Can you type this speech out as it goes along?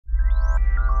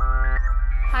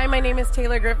Hi, my name is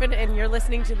Taylor Griffin, and you're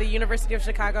listening to the University of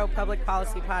Chicago Public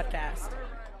Policy Podcast.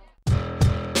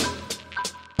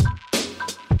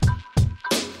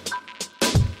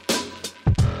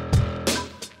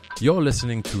 You're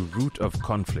listening to Root of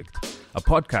Conflict, a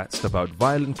podcast about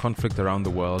violent conflict around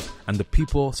the world and the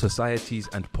people, societies,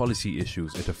 and policy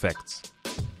issues it affects.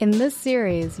 In this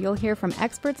series, you'll hear from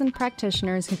experts and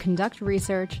practitioners who conduct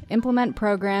research, implement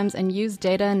programs, and use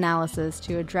data analysis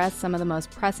to address some of the most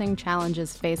pressing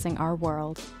challenges facing our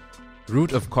world.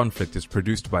 Root of Conflict is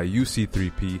produced by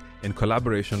UC3P in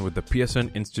collaboration with the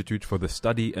Pearson Institute for the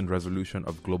Study and Resolution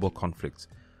of Global Conflicts,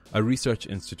 a research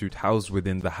institute housed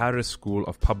within the Harris School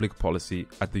of Public Policy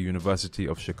at the University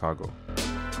of Chicago.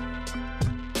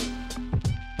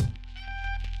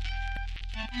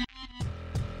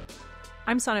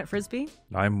 I'm Sonnet Frisbie.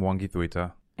 I'm Mwangi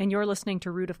Thuita. And you're listening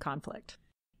to Root of Conflict.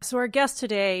 So our guest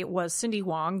today was Cindy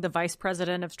Huang, the Vice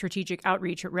President of Strategic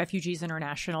Outreach at Refugees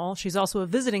International. She's also a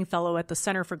visiting fellow at the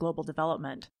Center for Global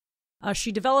Development.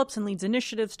 She develops and leads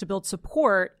initiatives to build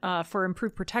support for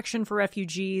improved protection for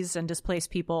refugees and displaced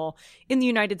people in the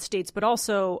United States, but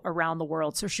also around the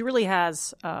world. So she really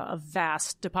has a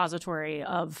vast depository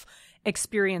of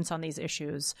experience on these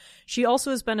issues. She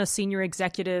also has been a senior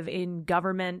executive in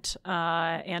government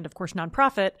and, of course,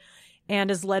 nonprofit, and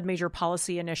has led major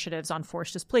policy initiatives on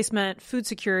forced displacement, food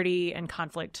security, and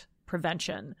conflict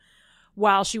prevention.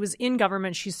 While she was in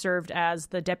government, she served as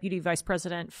the Deputy Vice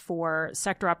President for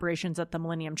Sector Operations at the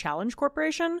Millennium Challenge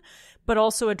Corporation, but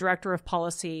also a Director of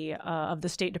Policy of the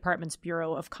State Department's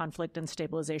Bureau of Conflict and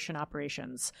Stabilization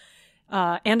Operations,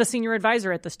 and a Senior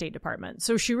Advisor at the State Department.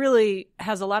 So she really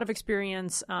has a lot of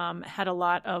experience, had a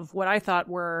lot of what I thought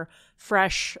were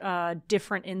fresh,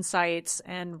 different insights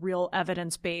and real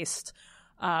evidence-based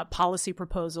policy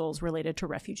proposals related to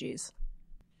refugees.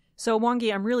 So,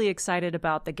 Mwangi, I'm really excited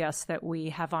about the guests that we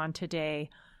have on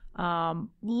today.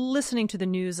 Listening to the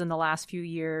news in the last few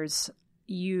years,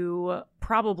 you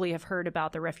probably have heard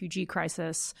about the refugee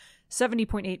crisis.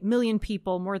 70.8 million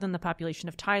people, more than the population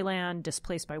of Thailand,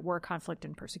 displaced by war, conflict,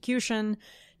 and persecution.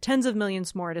 Tens of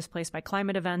millions more displaced by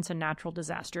climate events and natural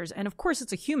disasters. And of course,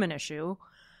 it's a human issue,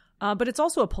 but it's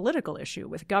also a political issue,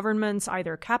 with governments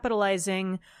either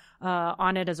capitalizing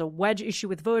on it as a wedge issue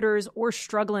with voters or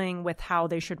struggling with how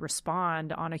they should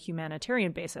respond on a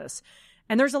humanitarian basis.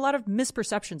 And there's a lot of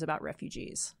misperceptions about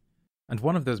refugees. And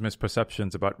one of those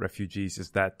misperceptions about refugees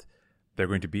is that they're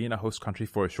going to be in a host country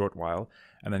for a short while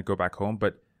and then go back home.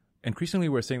 But increasingly,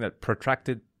 we're seeing that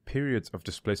protracted periods of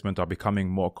displacement are becoming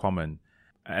more common.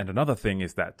 And another thing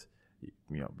is that,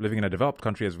 living in a developed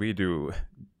country as we do,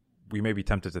 we may be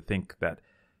tempted to think that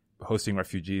hosting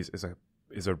refugees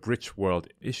is a rich world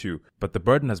issue. But the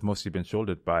burden has mostly been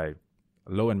shouldered by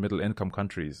low and middle income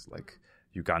countries like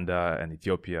Uganda and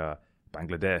Ethiopia,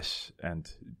 Bangladesh and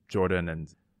Jordan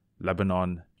and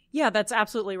Lebanon. Yeah, that's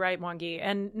absolutely right, Mwangi.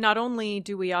 And not only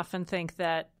do we often think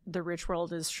that the rich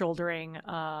world is shouldering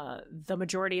the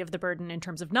majority of the burden in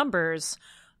terms of numbers,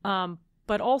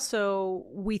 but also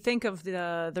we think of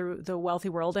the wealthy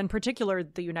world, in particular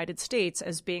the United States,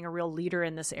 as being a real leader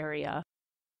in this area.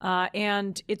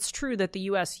 And it's true that the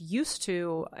U.S. used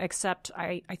to accept,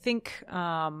 I think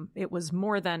it was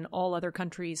more than all other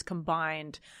countries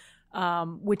combined,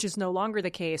 which is no longer the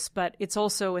case. But it's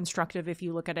also instructive if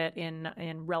you look at it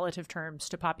in relative terms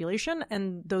to population,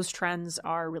 and those trends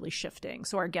are really shifting.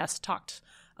 So our guest talked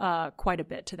quite a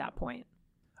bit to that point.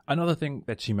 Another thing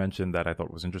that she mentioned that I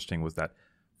thought was interesting was that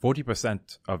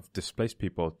 40% of displaced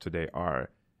people today are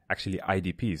actually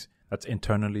IDPs. That's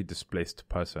internally displaced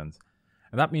persons.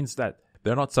 And that means that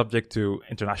they're not subject to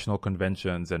international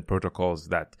conventions and protocols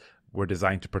that were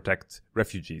designed to protect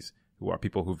refugees, who are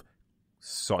people who've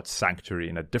sought sanctuary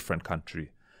in a different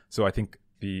country. So I think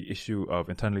the issue of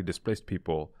internally displaced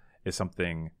people is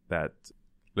something that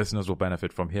listeners will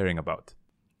benefit from hearing about.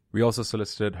 We also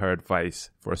solicited her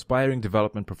advice for aspiring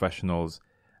development professionals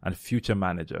and future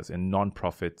managers in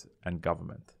nonprofit and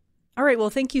government. All right. Well,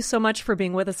 thank you so much for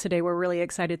being with us today. We're really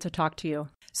excited to talk to you.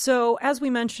 So as we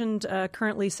mentioned,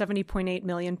 currently 70.8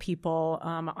 million people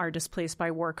are displaced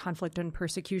by war, conflict, and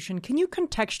persecution. Can you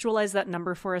contextualize that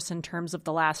number for us in terms of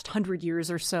the last 100 years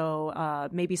or so,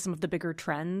 maybe some of the bigger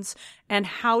trends? And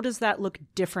how does that look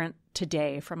different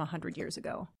today from 100 years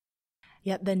ago?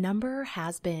 Yeah, the number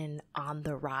has been on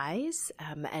the rise.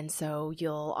 And so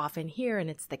you'll often hear, and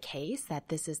it's the case, that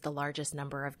this is the largest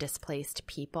number of displaced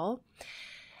people.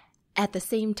 At the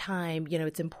same time,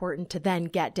 it's important to then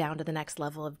get down to the next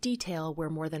level of detail where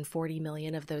more than 40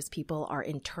 million of those people are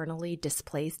internally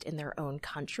displaced in their own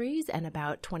countries, and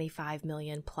about 25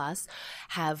 million plus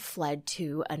have fled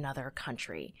to another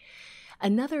country.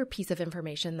 Another piece of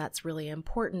information that's really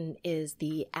important is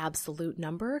the absolute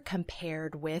number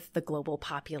compared with the global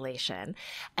population.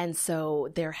 And so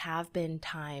there have been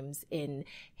times in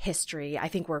history, I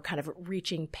think we're kind of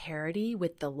reaching parity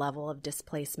with the level of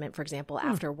displacement, for example,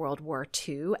 after World War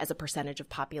II as a percentage of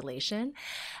population.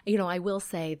 I will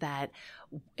say that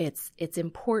it's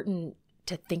important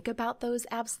to think about those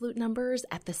absolute numbers.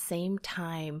 At the same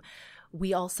time,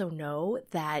 we also know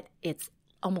that it's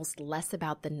almost less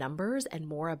about the numbers and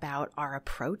more about our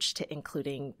approach to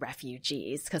including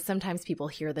refugees. Because sometimes people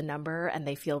hear the number and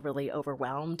they feel really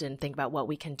overwhelmed and think about what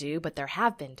we can do. But there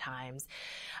have been times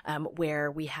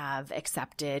where we have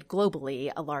accepted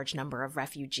globally a large number of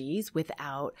refugees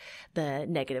without the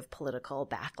negative political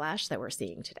backlash that we're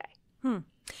seeing today.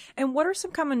 And what are some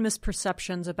common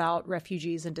misperceptions about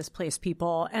refugees and displaced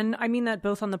people? And I mean that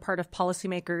both on the part of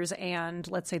policymakers and,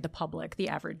 let's say, the public, the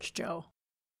average Joe.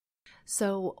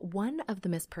 So one of the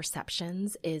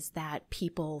misperceptions is that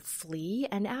people flee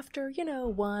and after,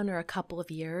 1 or a couple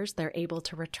of years, they're able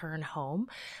to return home.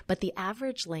 But the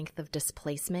average length of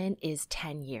displacement is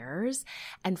 10 years.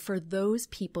 And for those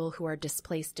people who are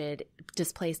displaced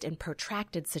in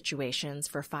protracted situations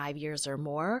for 5 years or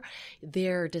more,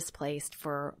 they're displaced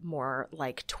for more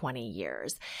like 20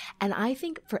 years. And I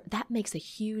think that makes a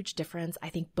huge difference, I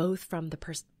think, both from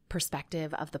the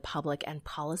perspective of the public and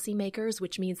policymakers,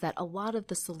 which means that a lot of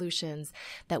the solutions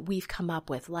that we've come up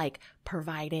with, like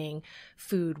providing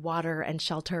food, water, and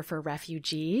shelter for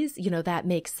refugees, that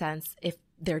makes sense if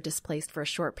they're displaced for a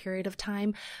short period of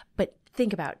time. But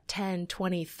think about 10,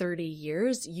 20, 30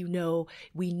 years,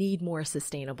 we need more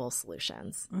sustainable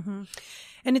solutions. Mm-hmm.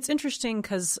 And it's interesting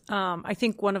because I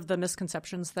think one of the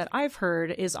misconceptions that I've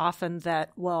heard is often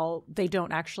that, they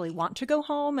don't actually want to go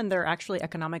home and they're actually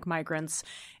economic migrants.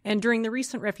 And during the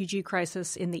recent refugee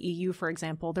crisis in the EU, for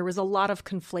example, there was a lot of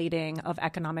conflating of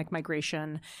economic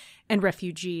migration and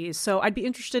refugees. So I'd be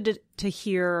interested to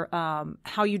hear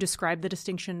how you describe the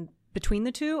distinction between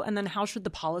the two, and then how should the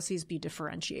policies be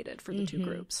differentiated for the two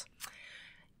groups?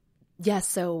 Yes.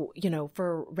 So,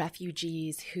 for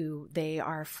refugees who they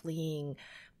are fleeing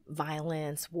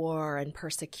violence, war, and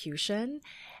persecution,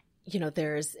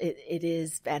 it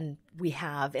is, and we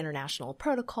have international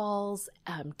protocols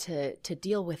to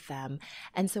deal with them.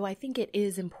 And so I think it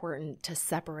is important to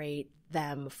separate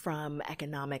them from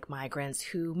economic migrants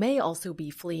who may also be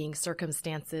fleeing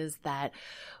circumstances that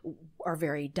are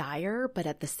very dire, but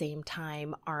at the same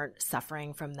time aren't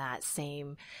suffering from that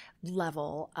same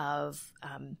level of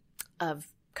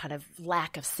kind of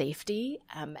lack of safety.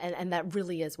 And that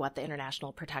really is what the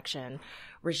international protection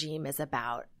regime is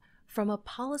about. From a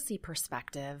policy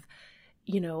perspective,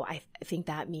 I think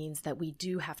that means that we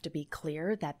do have to be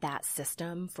clear that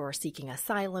system for seeking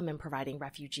asylum and providing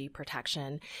refugee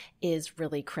protection is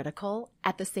really critical.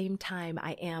 At the same time,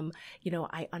 I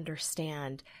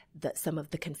understand that some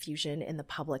of the confusion in the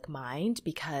public mind,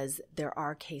 because there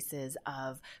are cases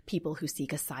of people who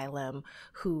seek asylum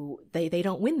who they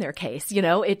don't win their case.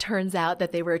 It turns out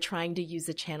that they were trying to use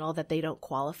a channel that they don't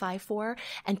qualify for.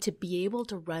 And to be able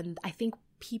to run, I think,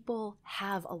 people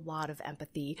have a lot of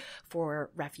empathy for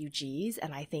refugees,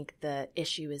 and I think the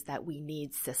issue is that we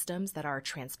need systems that are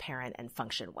transparent and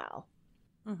function well.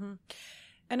 Mm-hmm.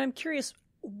 And I'm curious,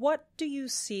 what do you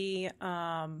see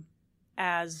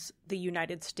as the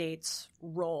United States'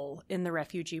 role in the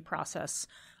refugee process?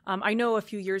 I know a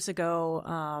few years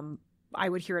ago, I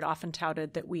would hear it often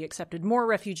touted that we accepted more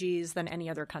refugees than any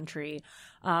other country.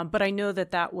 But I know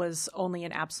that was only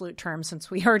in absolute terms,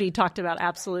 since we already talked about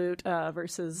absolute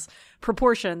versus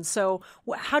proportion. So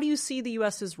how do you see the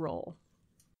U.S.'s role?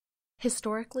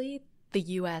 Historically, the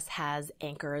U.S. has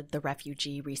anchored the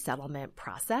refugee resettlement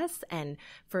process. And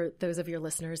for those of your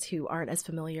listeners who aren't as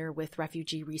familiar with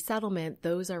refugee resettlement,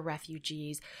 those are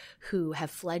refugees who have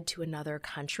fled to another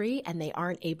country and they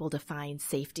aren't able to find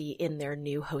safety in their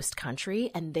new host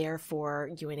country. And therefore,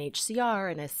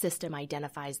 UNHCR and a system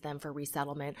identifies them for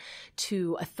resettlement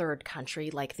to a third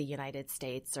country like the United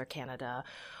States or Canada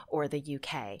or the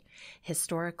UK.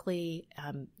 Historically,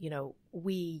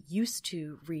 we used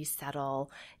to resettle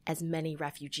as many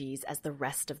refugees as the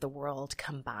rest of the world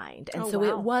combined. And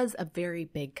it was a very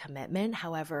big commitment.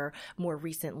 However, more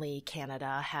recently,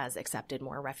 Canada has accepted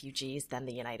more refugees than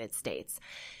the United States.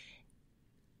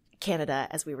 Canada,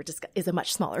 as we were discussing, is a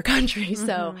much smaller country.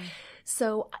 So,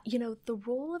 the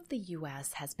role of the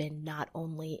U.S. has been not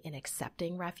only in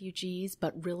accepting refugees,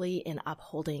 but really in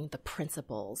upholding the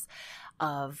principles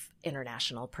of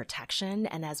international protection.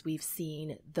 And as we've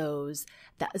seen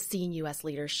U.S.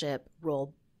 leadership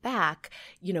roll back,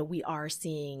 we are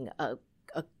seeing a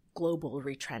global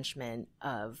retrenchment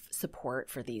of support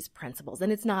for these principles.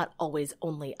 And it's not always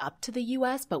only up to the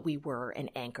U.S., but we were an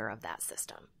anchor of that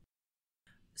system.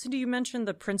 Cindy, you mentioned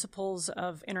the principles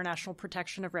of international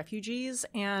protection of refugees,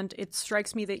 and it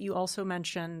strikes me that you also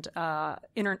mentioned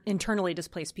internally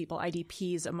displaced people,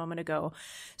 IDPs, a moment ago.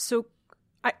 So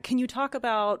can you talk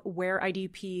about where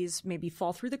IDPs maybe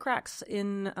fall through the cracks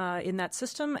in that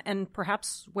system, and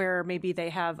perhaps where maybe they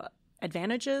have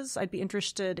advantages? I'd be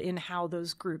interested in how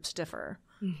those groups differ.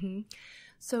 Mm-hmm.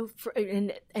 So,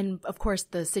 and of course,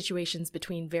 the situations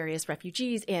between various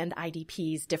refugees and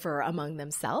IDPs differ among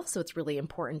themselves. So it's really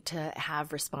important to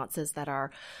have responses that are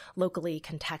locally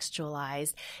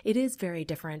contextualized. It is very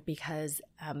different because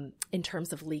in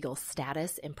terms of legal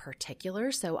status in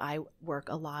particular, so I work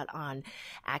a lot on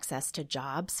access to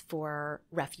jobs for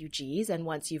refugees. And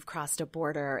once you've crossed a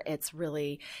border, it's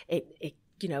really,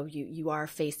 you are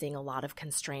facing a lot of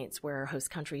constraints where host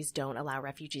countries don't allow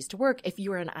refugees to work. If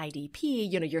you're an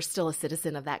IDP, you're still a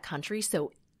citizen of that country.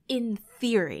 So in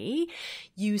theory,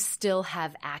 you still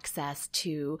have access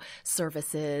to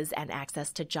services and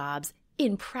access to jobs.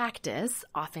 In practice,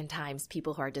 oftentimes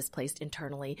people who are displaced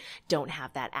internally don't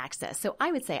have that access. So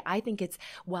I would say, I think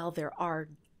while there are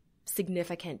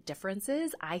significant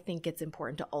differences, I think it's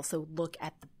important to also look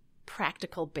at the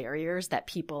practical barriers that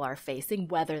people are facing,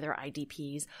 whether they're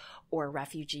IDPs or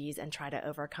refugees, and try to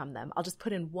overcome them. I'll just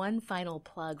put in one final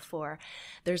plug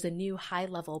there's a new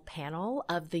high-level panel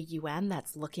of the UN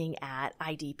that's looking at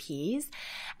IDPs.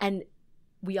 And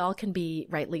we all can be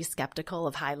rightly skeptical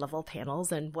of high-level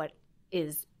panels and what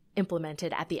is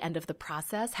implemented at the end of the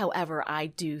process. However, I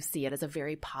do see it as a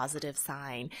very positive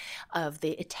sign of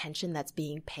the attention that's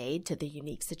being paid to the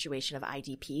unique situation of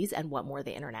IDPs and what more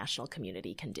the international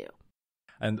community can do.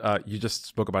 And you just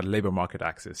spoke about labor market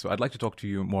access. So I'd like to talk to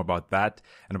you more about that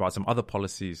and about some other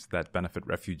policies that benefit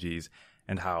refugees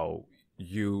and how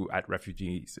you at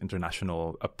Refugees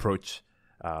International approach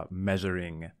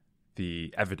measuring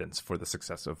the evidence for the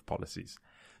success of policies.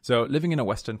 So living in a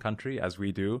Western country, as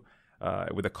we do,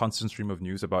 with a constant stream of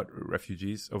news about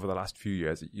refugees over the last few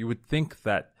years, you would think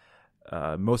that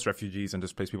most refugees and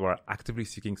displaced people are actively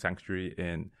seeking sanctuary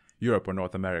in Europe or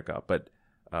North America. But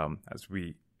as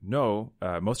we know,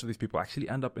 most of these people actually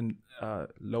end up in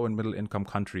low and middle income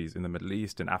countries in the Middle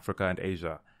East, in Africa and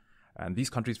Asia. And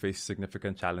these countries face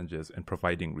significant challenges in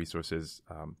providing resources.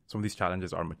 Some of these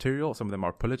challenges are material, some of them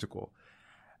are political.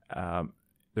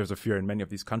 There's a fear in many of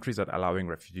these countries that allowing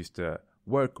refugees to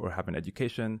work or have an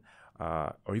education,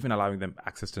 or even allowing them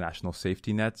access to national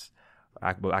safety nets,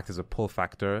 will act as a pull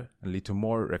factor and lead to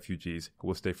more refugees who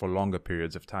will stay for longer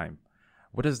periods of time.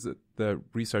 What does the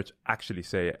research actually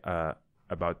say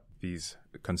about these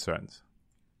concerns?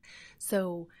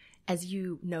 So, as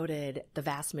you noted, the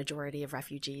vast majority of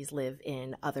refugees live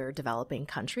in other developing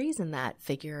countries, and that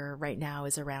figure right now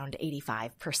is around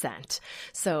 85%.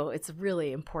 So it's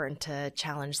really important to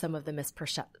challenge some of the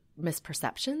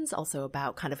misperceptions also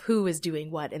about kind of who is doing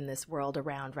what in this world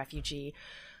around refugee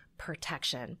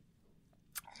protection.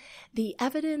 The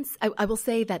evidence, I will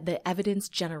say that the evidence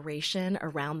generation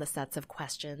around the sets of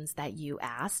questions that you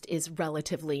asked is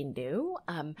relatively new.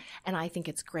 And I think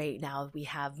it's great now we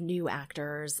have new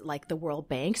actors like the World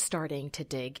Bank starting to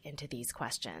dig into these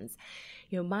questions.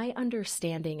 My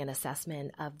understanding and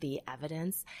assessment of the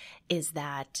evidence is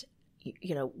that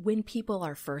when people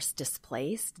are first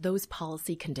displaced, those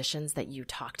policy conditions that you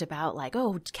talked about, like,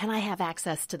 oh, can I have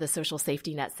access to the social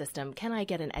safety net system? Can I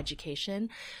get an education?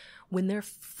 When they're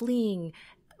fleeing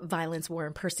violence, war,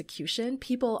 and persecution,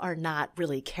 people are not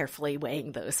really carefully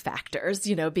weighing those factors,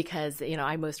 because,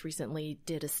 I most recently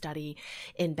did a study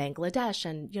in Bangladesh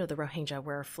and, the Rohingya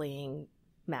were fleeing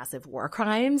massive war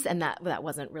crimes, and that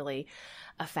wasn't really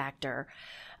a factor.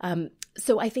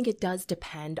 So I think it does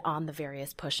depend on the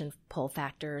various push and pull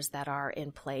factors that are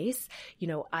in place.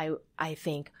 I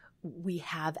think we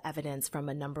have evidence from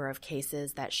a number of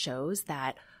cases that shows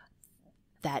that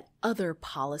other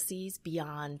policies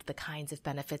beyond the kinds of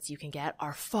benefits you can get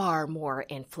are far more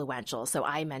influential. So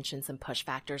I mentioned some push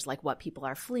factors like what people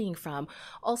are fleeing from.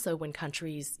 Also, when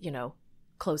countries,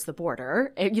 close the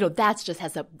border, that's just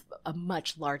has a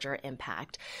much larger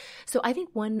impact. So I think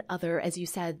one other, as you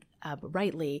said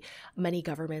rightly, many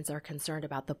governments are concerned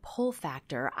about the pull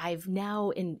factor. I've now,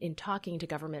 in talking to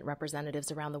government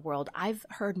representatives around the world, I've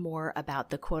heard more about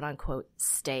the quote unquote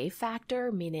stay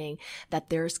factor, meaning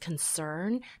that there's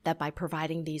concern that by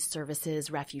providing these services,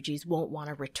 refugees won't want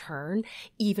to return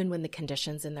even when the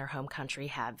conditions in their home country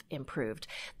have improved.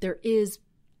 There is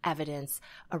evidence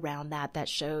around that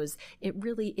shows it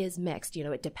really is mixed.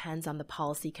 It depends on the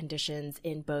policy conditions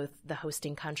in both the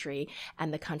hosting country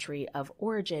and the country of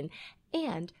origin.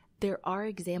 And there are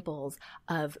examples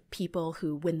of people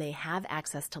who, when they have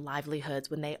access to livelihoods,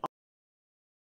 when they